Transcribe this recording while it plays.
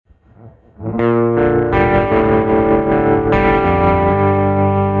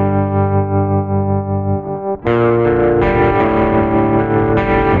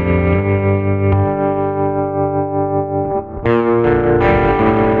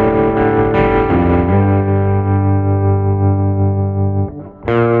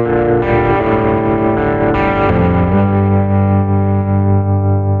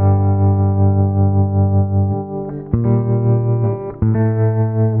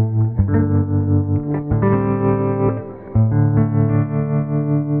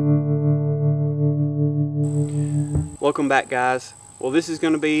Welcome back, guys. Well, this is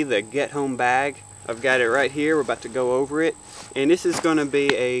going to be the get home bag. I've got it right here. We're about to go over it, and this is going to be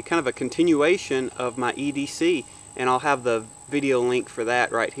a kind of a continuation of my EDC, and I'll have the video link for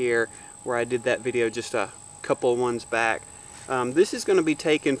that right here where I did that video just a couple ones back. This is going to be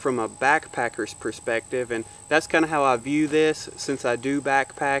taken from a backpacker's perspective, and that's kind of how I view this since I do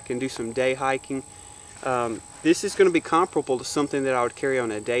backpack and do some day hiking. This is going to be comparable to something that I would carry on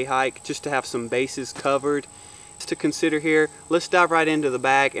a day hike, just to have some bases covered. To consider here, let's dive right into the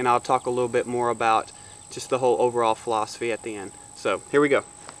bag, and I'll talk a little bit more about just the whole overall philosophy at the end. So here we go.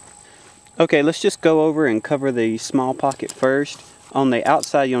 Okay, let's just go over and cover the small pocket first. On the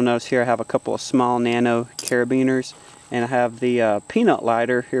outside, you'll notice here I have a couple of small nano carabiners, and I have the peanut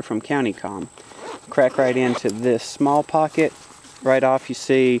lighter here from CountyCom. Crack right into this small pocket. Right off, you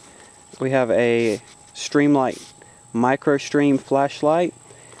see we have a Streamlight micro stream flashlight,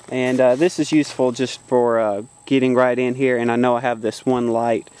 and this is useful just for getting right in here. And I know I have this one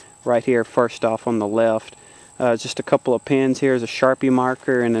light right here first off on the left. Just a couple of pins. Here's a Sharpie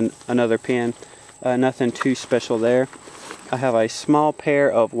marker and another pin. Nothing too special there. I have a small pair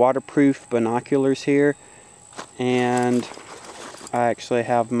of waterproof binoculars here, and I actually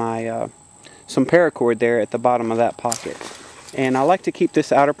have my some paracord there at the bottom of that pocket. And I like to keep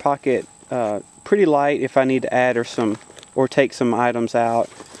this outer pocket pretty light if I need to add or take some items out.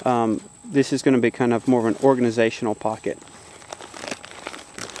 This is going to be kind of more of an organizational pocket.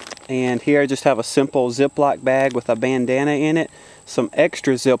 And here I just have a simple Ziploc bag with a bandana in it, some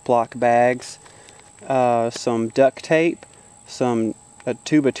extra Ziploc bags, some duct tape, a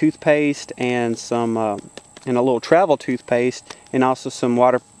tube of toothpaste, and a little travel toothpaste, and also some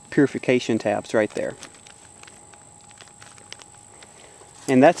water purification tabs right there.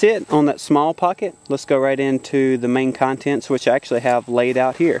 And that's it on that small pocket. Let's go right into the main contents, which I actually have laid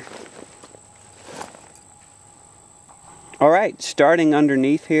out here. Alright, starting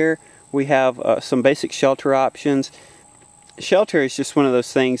underneath here, we have some basic shelter options. Shelter is just one of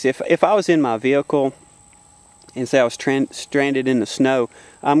those things. If I was in my vehicle and say I was stranded in the snow,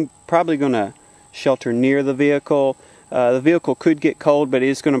 I'm probably going to shelter near the vehicle. The vehicle could get cold, but it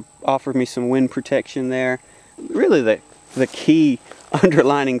is going to offer me some wind protection there. Really, the key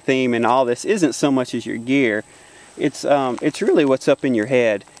underlining theme in all this isn't so much as your gear. It's really what's up in your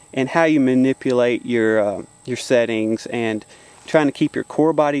head and how you manipulate your settings, and trying to keep your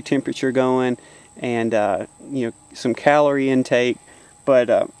core body temperature going, and some calorie intake. But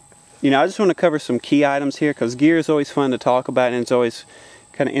I just want to cover some key items here, because gear is always fun to talk about, and it's always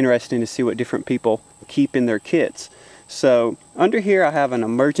kind of interesting to see what different people keep in their kits. So under here I have an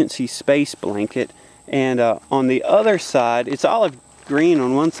emergency space blanket, and on the other side it's olive green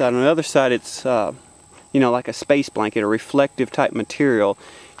on one side, on the other side it's like a space blanket, a reflective type material.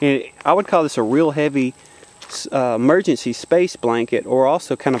 And I would call this a real heavy emergency space blanket, or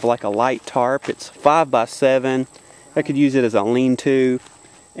also kind of like a light tarp. It's 5x7. I could use it as a lean-to.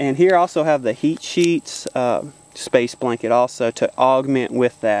 And here I also have the heat sheets space blanket also to augment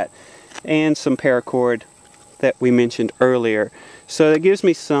with that, and some paracord that we mentioned earlier. So that gives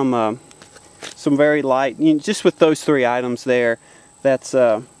me some very light, just with those three items there, that's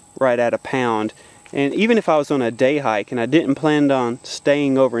right at £1 pound. And even if I was on a day hike and I didn't plan on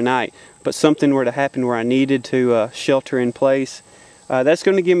staying overnight, but something were to happen where I needed to shelter in place, that's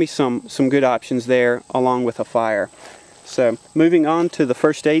going to give me some good options there, along with a fire. So moving on to the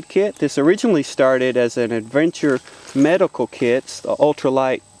first aid kit. This originally started as an adventure medical kit, the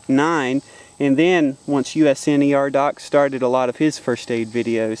Ultralight 9, and then once USN Doc started a lot of his first aid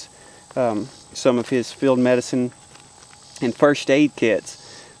videos, some of his field medicine and first aid kits,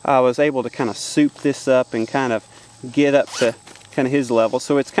 I was able to kind of soup this up and kind of get up to kind of his level.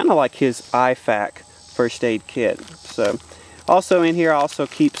 So it's kind of like his IFAC first aid kit. So also in here I also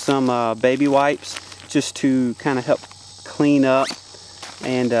keep some baby wipes, just to kind of help clean up,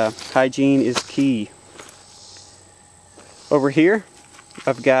 and hygiene is key. Over here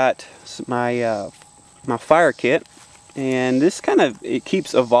I've got my fire kit, and this it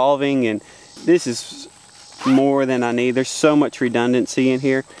keeps evolving, and this is more than I need. There's so much redundancy in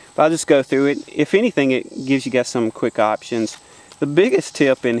here, but I'll just go through it. If anything, it gives you guys some quick options. The biggest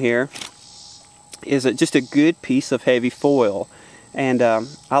tip in here is just a good piece of heavy foil, and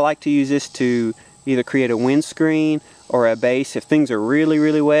I like to use this to either create a windscreen or a base. If things are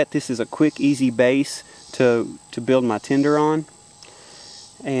really wet, this is a quick, easy base to build my tinder on.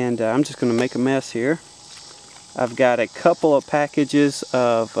 And I'm just going to make a mess here. I've got a couple of packages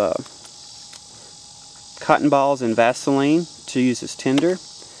of cotton balls and Vaseline to use as tinder.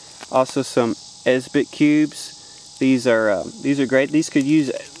 Also some Esbit cubes. These are great. These could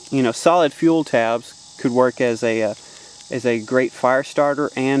use, solid fuel tabs could work as a as a great fire starter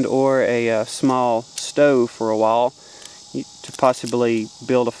and or a small stove for a while to possibly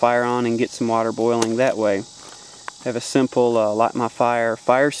build a fire on and get some water boiling that way. I have a simple light my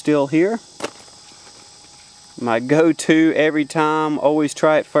fire still here. My go-to every time, always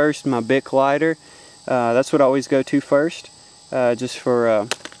try it first, my Bic lighter. That's what I always go to first, just for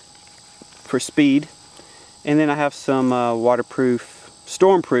speed. And then I have some waterproof,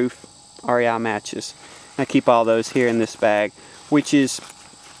 stormproof REI matches. I keep all those here in this bag, which is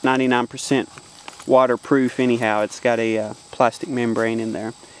 99% waterproof anyhow. It's got a plastic membrane in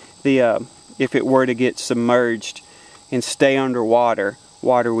there. If it were to get submerged and stay underwater,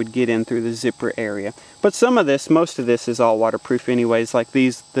 water would get in through the zipper area. But most of this is all waterproof anyways. Like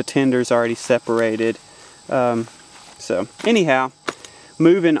these, the tender's already separated. So anyhow,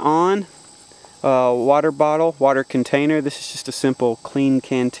 moving on. Water bottle, water container. This is just a simple clean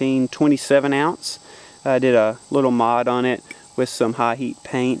canteen, 27 ounce. I did a little mod on it with some high heat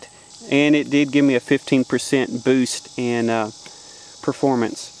paint, and it did give me a 15% boost in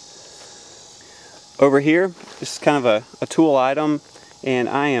performance. Over here, this is kind of a tool item, and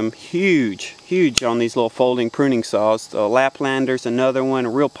I am huge on these little folding pruning saws. The Laplander's another one,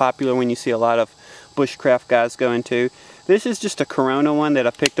 a real popular one you see a lot of bushcraft guys going to. This is just a Corona one that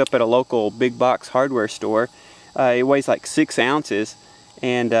I picked up at a local big box hardware store. It weighs like 6 ounces,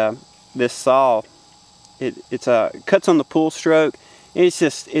 and this saw, it cuts on the pull stroke. It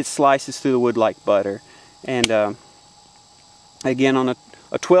slices through the wood like butter. And again, on a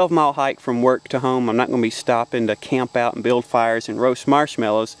 12-mile hike from work to home, I'm not going to be stopping to camp out and build fires and roast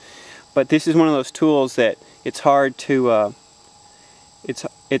marshmallows. But this is one of those tools that it's hard to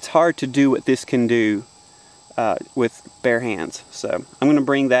do what this can do with bare hands. So I'm going to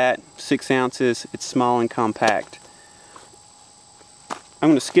bring that, 6 ounces. It's small and compact. I'm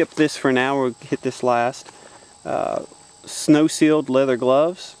going to skip this for now. We'll hit this last. Snow-sealed leather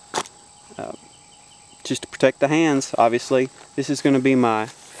gloves, just to protect the hands, obviously. This is going to be my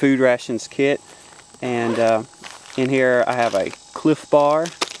food rations kit, and in here I have a Cliff Bar.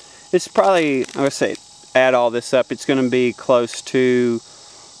 It's probably, I'm going to say, add all this up, it's going to be close to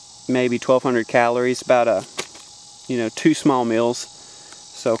maybe 1,200 calories, about 2 small meals.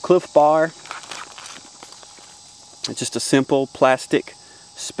 So Cliff Bar, it's just a simple plastic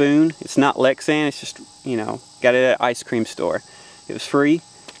spoon. It's not Lexan, it's just, got it at an ice cream store. It was free,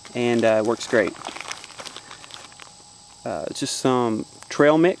 and it works great. Just some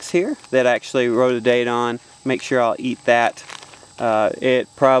trail mix here that I actually wrote a date on. Make sure I'll eat that. It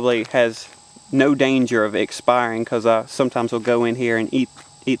probably has no danger of expiring, because I sometimes will go in here and eat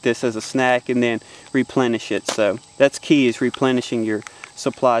this as a snack and then replenish it. So that's key, is replenishing your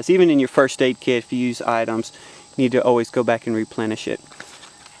supplies. Even in your first aid kit, if you use items, you need to always go back and replenish it.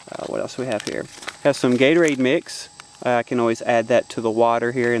 What else we have here? Have some Gatorade mix. I can always add that to the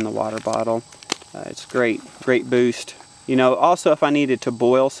water here in the water bottle. It's great boost. Also, if I needed to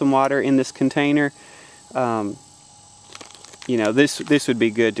boil some water in this container, this would be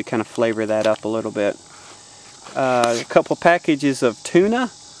good to kind of flavor that up a little bit. A couple packages of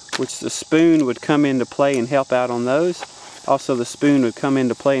tuna, which the spoon would come into play and help out on those. Also, the spoon would come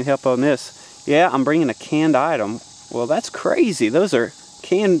into play and help on this. Yeah, I'm bringing a canned item. Well, that's crazy.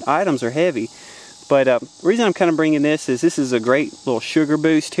 Canned items are heavy. But the reason I'm kind of bringing this is a great little sugar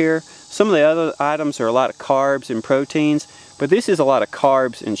boost here. Some of the other items are a lot of carbs and proteins, but this is a lot of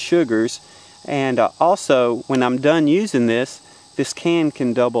carbs and sugars. And also, when I'm done using this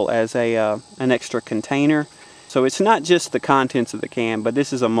can double as an extra container. So it's not just the contents of the can, but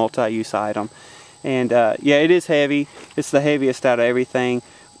this is a multi-use item. And yeah, it is heavy. It's the heaviest out of everything.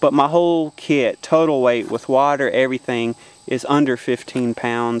 But my whole kit, total weight with water, everything, is under 15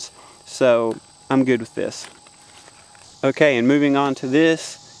 pounds. So I'm good with this. Okay, and moving on to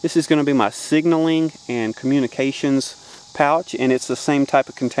this. This is going to be my signaling and communications pouch, and it's the same type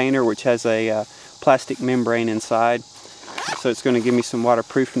of container, which has a plastic membrane inside. So it's going to give me some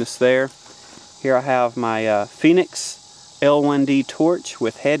waterproofness there. Here I have my Phoenix L1D torch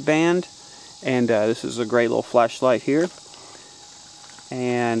with headband, and this is a great little flashlight here.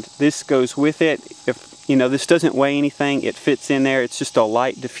 And this goes with it. If this doesn't weigh anything, it fits in there. It's just a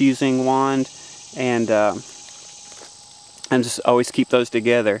light diffusing wand, and I just always keep those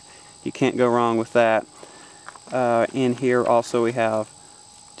together. You can't go wrong with that. In here also we have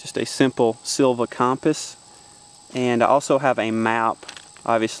just a simple Silva compass, and I also have a map,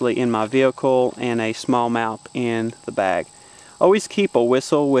 obviously, in my vehicle, and a small map in the bag. Always keep a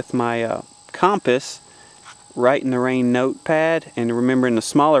whistle with my compass right in the rain notepad, and remember, in the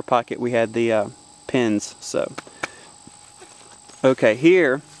smaller pocket we had the pins. So okay,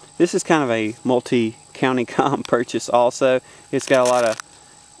 here, this is kind of a multi County Com purchase also. It's got a lot of,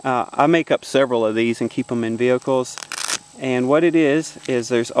 I make up several of these and keep them in vehicles. And what it is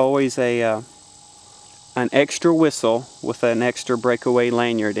there's always an extra whistle with an extra breakaway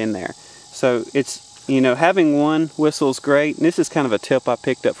lanyard in there. So it's, you know, having one whistle is great. And this is kind of a tip I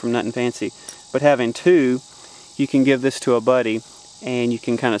picked up from Nothing Fancy. But having two, you can give this to a buddy and you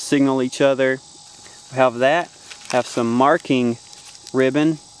can kind of signal each other. Have that. Have some marking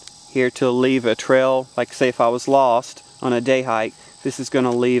ribbon here to leave a trail. Like say if I was lost on a day hike, this is going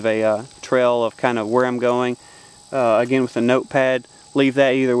to leave a trail of kind of where I'm going. Again, with a notepad, leave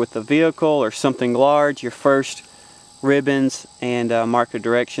that either with the vehicle or something large, your first ribbons, and mark a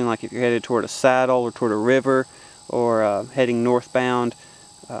direction, like if you're headed toward a saddle or toward a river or heading northbound.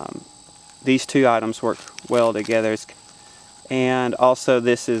 These two items work well together. And also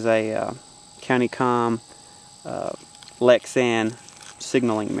this is a County Com Lexan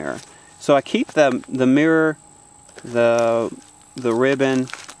signaling mirror. So I keep the mirror, the ribbon,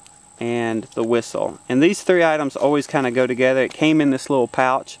 and the whistle. And these three items always kind of go together. It came in this little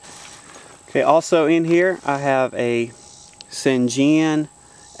pouch. Okay, also in here I have a Syngene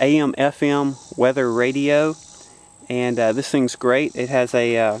AM/FM weather radio. And this thing's great. It has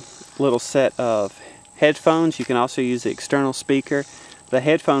a little set of headphones. You can also use the external speaker. The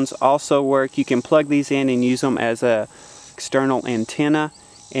headphones also work. You can plug these in and use them as a external antenna.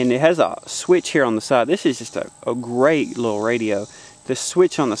 And it has a switch here on the side. This is just a great little radio. The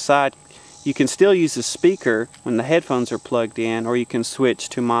switch on the side, you can still use the speaker when the headphones are plugged in, or you can switch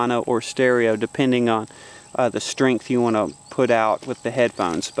to mono or stereo depending on the strength you want to put out with the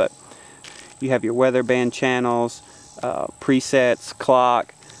headphones. But you have your weather band channels, presets,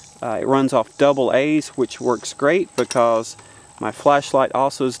 clock. It runs off AA, which works great because my flashlight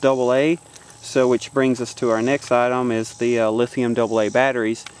also is AA. So which brings us to our next item is the lithium AA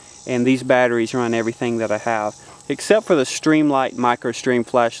batteries. And these batteries run everything that I have, except for the Streamlight MicroStream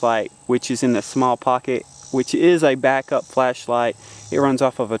flashlight, which is in the small pocket, which is a backup flashlight. It runs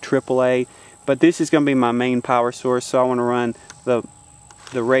off of a AAA, but this is going to be my main power source, so I want to run the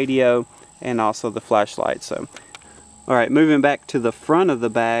radio and also the flashlight. So, alright, moving back to the front of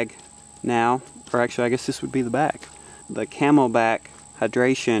the bag now, or actually I guess this would be the back. The Camelback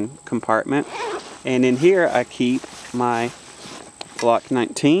hydration compartment. And in here I keep my Glock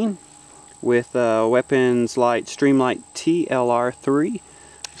 19 with Weapons Light Streamlight TLR3.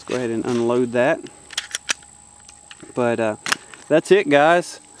 Let's go ahead and unload that. But that's it,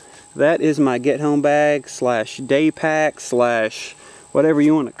 guys. That is my get home bag slash day pack slash whatever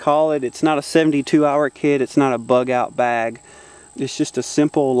you want to call it. It's not a 72-hour kit. It's not a bug out bag. It's just a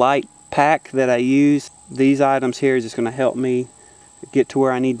simple light pack that I use. These items here is just going to help me get to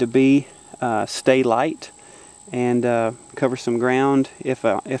where I need to be, stay light, and cover some ground if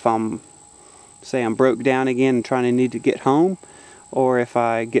I'm, say I'm broke down again and trying to need to get home, or if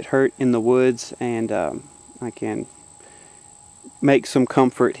I get hurt in the woods and I can make some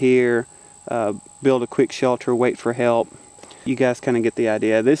comfort here, build a quick shelter, wait for help. You guys kind of get the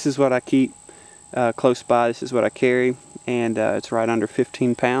idea. This is what I keep close by. This is what I carry, and it's right under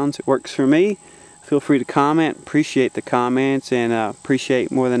 15 pounds. It works for me. Feel free to comment. Appreciate the comments, and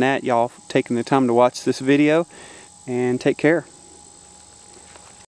appreciate more than that y'all taking the time to watch this video, and take care.